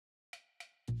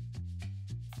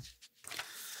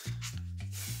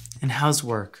And how's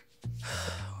work?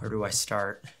 Where do I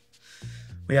start?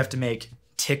 We have to make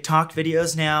TikTok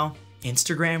videos now,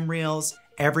 Instagram reels,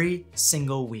 every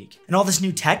single week. And all this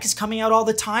new tech is coming out all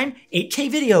the time.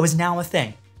 8K video is now a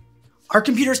thing. Our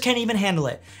computers can't even handle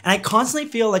it. And I constantly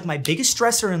feel like my biggest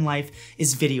stressor in life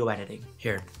is video editing.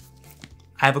 Here,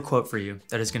 I have a quote for you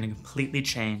that is gonna completely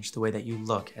change the way that you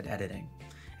look at editing.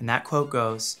 And that quote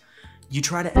goes, you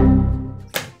try to,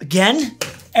 again,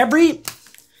 every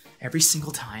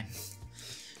single time.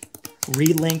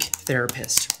 Relink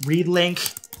therapist,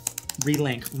 relink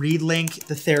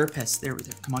the therapist. There we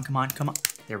go, come on.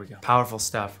 There we go. Powerful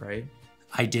stuff, right?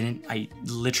 I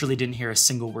literally didn't hear a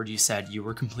single word you said. You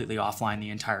were completely offline the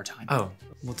entire time. Oh,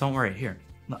 well don't worry, here,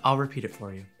 I'll repeat it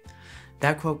for you.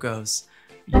 That quote goes,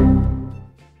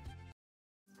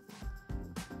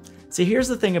 see, here's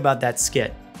the thing about that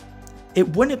skit.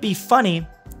 It wouldn't be funny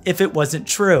if it wasn't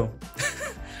true.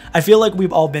 I feel like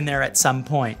we've all been there at some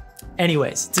point.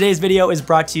 Anyways, today's video is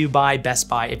brought to you by Best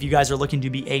Buy. If you guys are looking to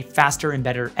be a faster and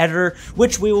better editor,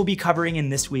 which we will be covering in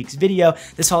this week's video,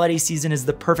 this holiday season is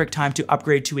the perfect time to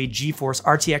upgrade to a GeForce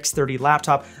RTX 30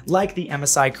 laptop like the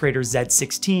MSI Creator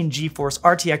Z16 GeForce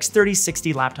RTX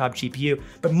 3060 laptop GPU.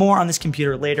 But more on this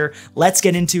computer later. Let's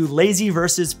get into lazy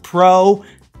versus pro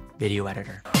video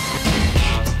editor.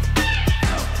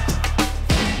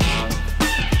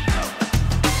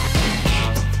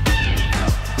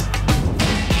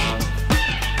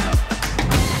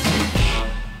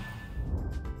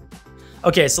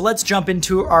 Okay, so let's jump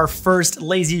into our first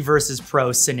lazy versus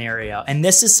pro scenario. And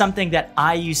this is something that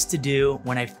I used to do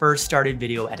when I first started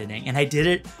video editing, and I did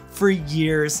it for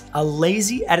years. A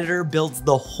lazy editor builds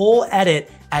the whole edit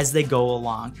as they go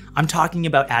along. I'm talking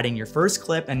about adding your first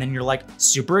clip and then you're like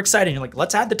super excited. You're like,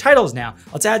 let's add the titles now.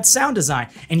 Let's add sound design.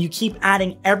 And you keep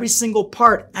adding every single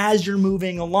part as you're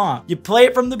moving along. You play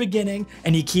it from the beginning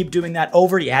and you keep doing that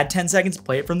over. You add 10 seconds,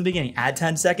 play it from the beginning, add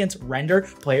 10 seconds, render,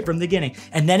 play it from the beginning.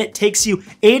 And then it takes you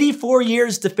 84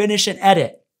 years to finish an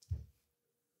edit.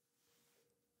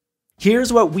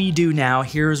 Here's what we do now.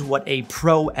 Here's what a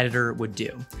pro editor would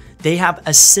do. They have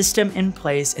a system in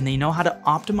place and they know how to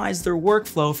optimize their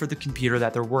workflow for the computer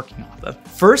that they're working off of.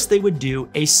 First, they would do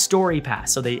a story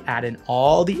pass. So they add in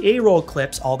all the A-roll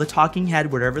clips, all the talking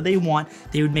head, whatever they want.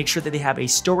 They would make sure that they have a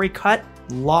story cut,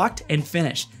 locked, and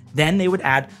finished. Then they would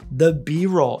add the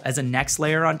B-roll as a next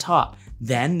layer on top.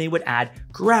 Then they would add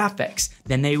graphics.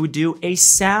 Then they would do a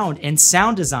sound and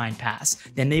sound design pass.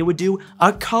 Then they would do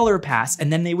a color pass.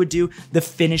 And then they would do the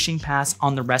finishing pass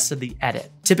on the rest of the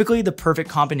edit. Typically, the perfect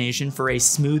combination for a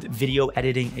smooth video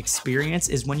editing experience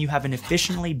is when you have an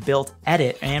efficiently built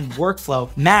edit and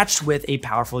workflow matched with a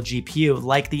powerful GPU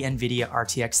like the NVIDIA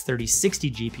RTX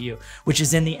 3060 GPU, which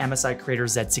is in the MSI Creator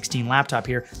Z16 laptop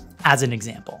here as an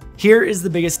example. Here is the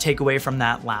biggest takeaway from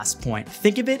that last point.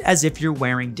 Think of it as if you're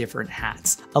wearing different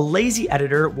hats. A lazy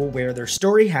editor will wear their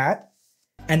story hat,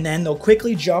 and then they'll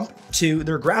quickly jump to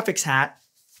their graphics hat,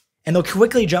 and they'll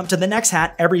quickly jump to the next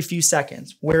hat every few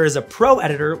seconds. Whereas a pro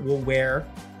editor will wear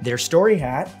their story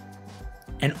hat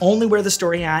and only wear the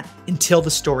story hat until the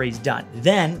story's done.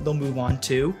 Then they'll move on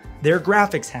to their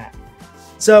graphics hat.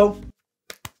 So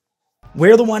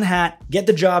wear the one hat, get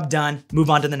the job done, move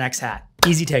on to the next hat.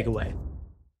 Easy takeaway.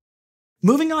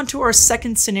 Moving on to our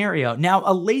second scenario. Now,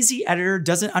 a lazy editor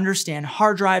doesn't understand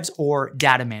hard drives or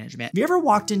data management. Have you ever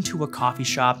walked into a coffee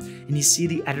shop and you see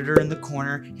the editor in the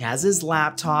corner? He has his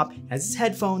laptop, has his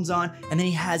headphones on, and then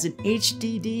he has an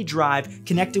HDD drive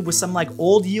connected with some like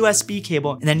old USB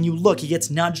cable. And then you look, he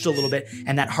gets nudged a little bit,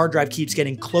 and that hard drive keeps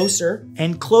getting closer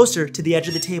and closer to the edge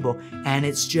of the table. And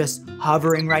it's just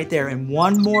hovering right there. And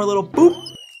one more little boop,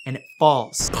 and it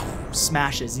falls,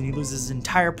 smashes, and he loses his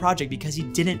entire project because he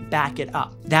didn't back it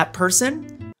up. That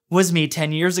person was me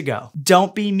 10 years ago.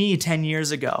 Don't be me 10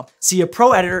 years ago. See, a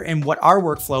pro editor and what our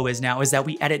workflow is now is that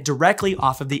we edit directly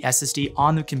off of the SSD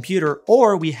on the computer,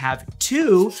 or we have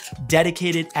two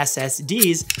dedicated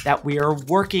SSDs that we are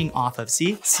working off of.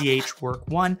 See, CH Work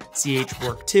 1, CH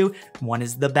Work 2, one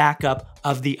is the backup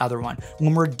of the other one.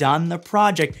 When we're done the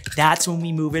project, that's when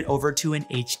we move it over to an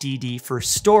HDD for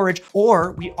storage,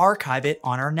 or we archive it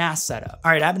on our NAS setup.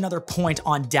 All right, I have another point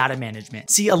on data management.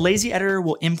 See, a lazy editor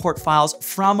will import files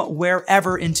from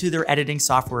wherever into their editing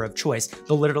software of choice.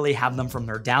 They'll literally have them from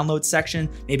their download section,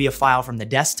 maybe a file from the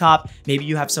desktop, maybe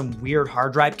you have some weird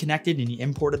hard drive connected and you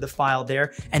imported the file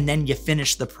there, and then you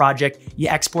finish the project, you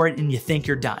export it, and you think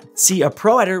you're done. See, a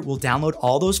pro editor will download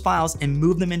all those files and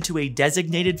move them into a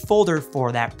designated folder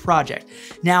for that project.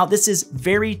 Now, this is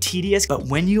very tedious, but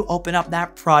when you open up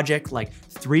that project like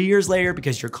 3 years later,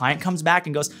 because your client comes back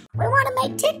and goes, we want to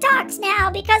make TikToks now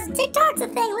because TikTok's a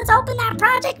thing. Let's open that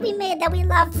project we made that we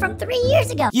loved from 3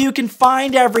 years ago. You can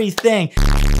find everything,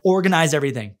 organize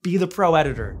everything, be the pro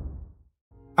editor.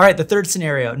 All right, the third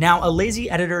scenario. Now, a lazy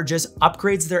editor just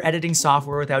upgrades their editing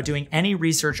software without doing any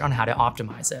research on how to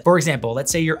optimize it. For example,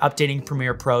 let's say you're updating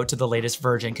Premiere Pro to the latest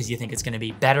version because you think it's gonna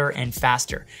be better and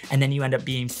faster, and then you end up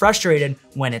being frustrated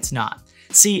when it's not.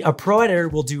 See, a pro editor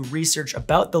will do research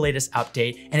about the latest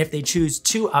update, and if they choose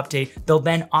to update, they'll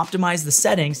then optimize the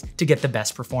settings to get the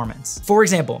best performance. For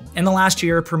example, in the last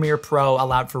year, Premiere Pro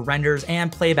allowed for renders and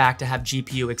playback to have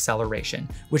GPU acceleration,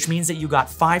 which means that you got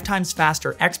 5 times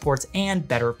faster exports and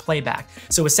better playback.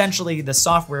 So essentially, the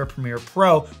software Premiere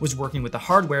Pro was working with the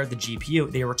hardware, the GPU,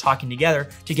 they were talking together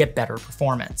to get better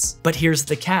performance. But here's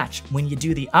the catch. When you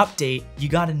do the update, you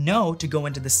gotta know to go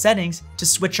into the settings to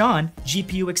switch on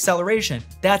GPU acceleration.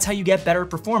 That's how you get better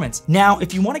performance. Now,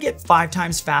 if you want to get 5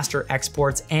 times faster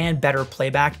exports and better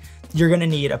playback, you're gonna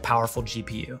need a powerful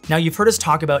GPU. Now, you've heard us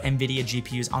talk about NVIDIA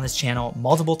GPUs on this channel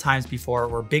multiple times before.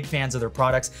 We're big fans of their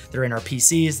products. They're in our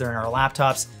PCs, they're in our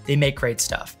laptops. They make great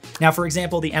stuff. Now, for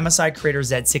example, the MSI Creator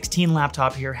Z16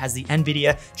 laptop here has the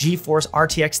NVIDIA GeForce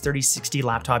RTX 3060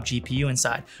 laptop GPU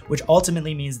inside, which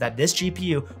ultimately means that this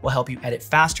GPU will help you edit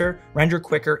faster, render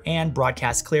quicker, and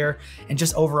broadcast clear, and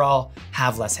just overall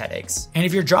have less headaches. And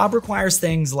if your job requires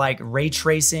things like ray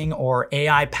tracing or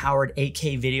AI-powered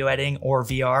 8K video editing or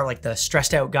VR, like the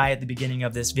stressed out guy at the beginning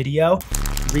of this video,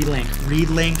 read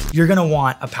link, you're gonna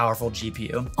want a powerful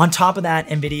GPU. On top of that,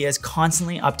 NVIDIA is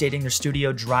constantly updating their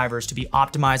studio drivers to be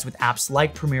optimized with apps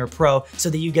like Premiere Pro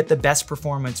so that you get the best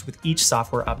performance with each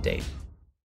software update.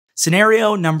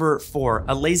 Scenario number 4,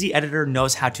 a lazy editor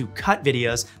knows how to cut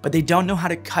videos, but they don't know how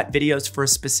to cut videos for a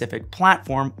specific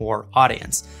platform or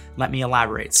audience. Let me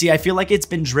elaborate. See, I feel like it's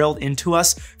been drilled into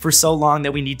us for so long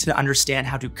that we need to understand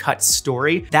how to cut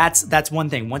story. That's one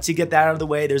thing. Once you get that out of the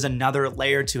way, there's another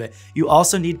layer to it. You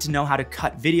also need to know how to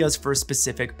cut videos for a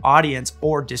specific audience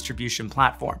or distribution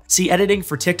platform. See, editing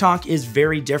for TikTok is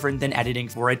very different than editing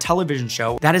for a television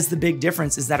show. That is the big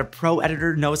difference, is that a pro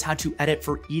editor knows how to edit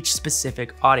for each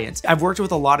specific audience. I've worked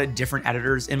with a lot of different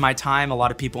editors in my time, a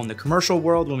lot of people in the commercial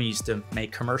world when we used to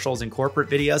make commercials and corporate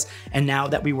videos. And now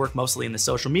that we work mostly in the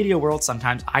social media world,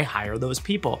 sometimes I hire those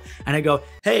people and I go,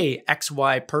 hey,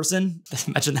 XY person,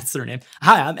 imagine that's their name.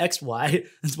 Hi, I'm XY.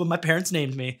 That's what my parents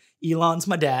named me. Elon's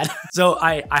my dad. So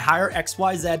I hire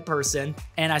XYZ person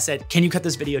and I said, can you cut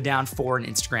this video down for an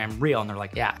Instagram reel? And they're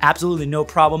like, yeah, absolutely no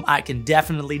problem. I can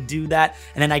definitely do that.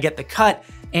 And then I get the cut.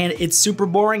 And it's super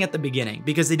boring at the beginning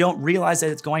because they don't realize that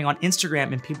it's going on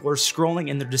Instagram and people are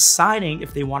scrolling and they're deciding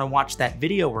if they want to watch that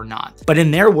video or not. But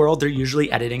in their world, they're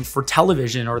usually editing for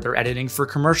television or they're editing for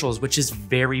commercials, which is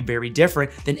very, very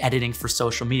different than editing for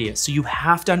social media. So you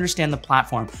have to understand the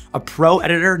platform. A pro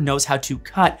editor knows how to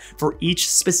cut for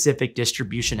each specific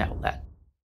distribution outlet.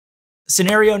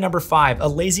 Scenario number 5, a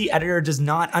lazy editor does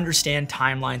not understand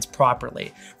timelines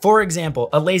properly. For example,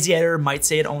 a lazy editor might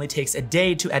say it only takes a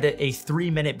day to edit a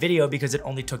 3-minute video because it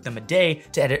only took them a day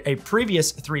to edit a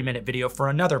previous 3-minute video for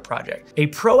another project. A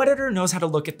pro editor knows how to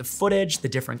look at the footage, the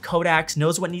different codecs,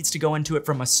 knows what needs to go into it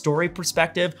from a story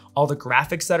perspective, all the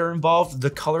graphics that are involved, the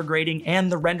color grading,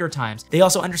 and the render times. They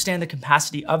also understand the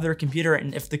capacity of their computer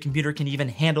and if the computer can even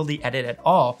handle the edit at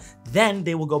all. Then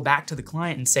they will go back to the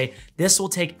client and say, this will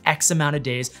take X amount of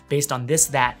days based on this,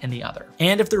 that, and the other.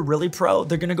 And if they're really pro,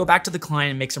 they're gonna go back to the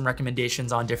client and make some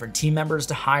recommendations on different team members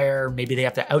to hire. Maybe they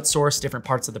have to outsource different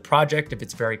parts of the project if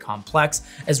it's very complex,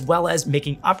 as well as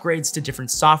making upgrades to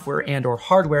different software and or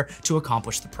hardware to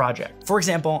accomplish the project. For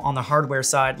example, on the hardware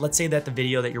side, let's say that the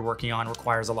video that you're working on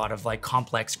requires a lot of like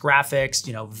complex graphics,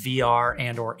 VR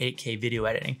and or 8K video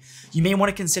editing. You may want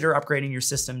to consider upgrading your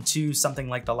system to something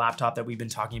like the laptop that we've been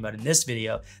talking about in this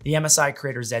video, the MSI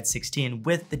Creator Z16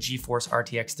 with the GeForce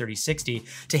RTX 3060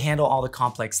 to handle all the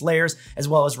complex layers as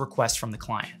well as requests from the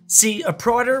client. See, a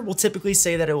pro editor will typically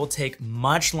say that it will take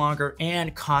much longer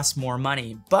and cost more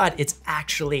money, but it's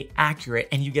actually accurate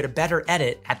and you get a better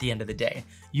edit at the end of the day.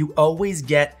 You always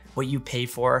get what you pay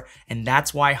for, and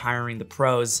that's why hiring the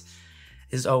pros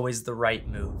is always the right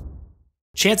move.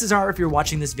 Chances are, if you're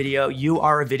watching this video, you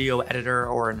are a video editor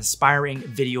or an aspiring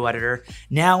video editor.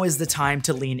 Now is the time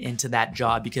to lean into that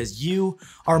job because you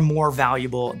are more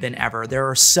valuable than ever. There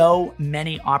are so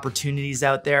many opportunities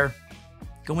out there.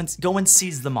 Go and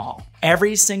seize them all.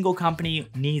 Every single company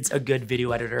needs a good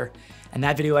video editor, and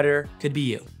that video editor could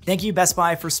be you. Thank you, Best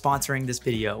Buy, for sponsoring this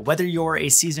video. Whether you're a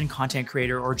seasoned content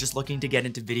creator or just looking to get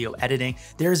into video editing,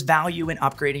 there's value in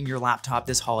upgrading your laptop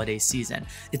this holiday season.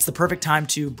 It's the perfect time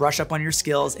to brush up on your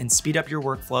skills and speed up your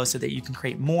workflow so that you can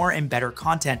create more and better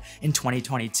content in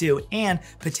 2022 and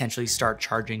potentially start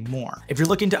charging more. If you're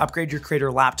looking to upgrade your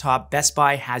Creator laptop, Best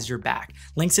Buy has your back.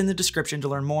 Links in the description to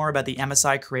learn more about the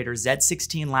MSI Creator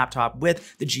Z16 laptop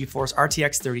with the GeForce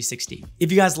RTX 3060.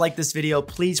 If you guys like this video,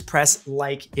 please press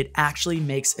like. It actually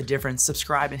makes a difference.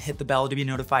 Subscribe and hit the bell to be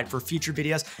notified for future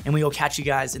videos, and we will catch you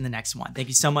guys in the next one. Thank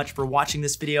you so much for watching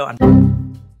this video.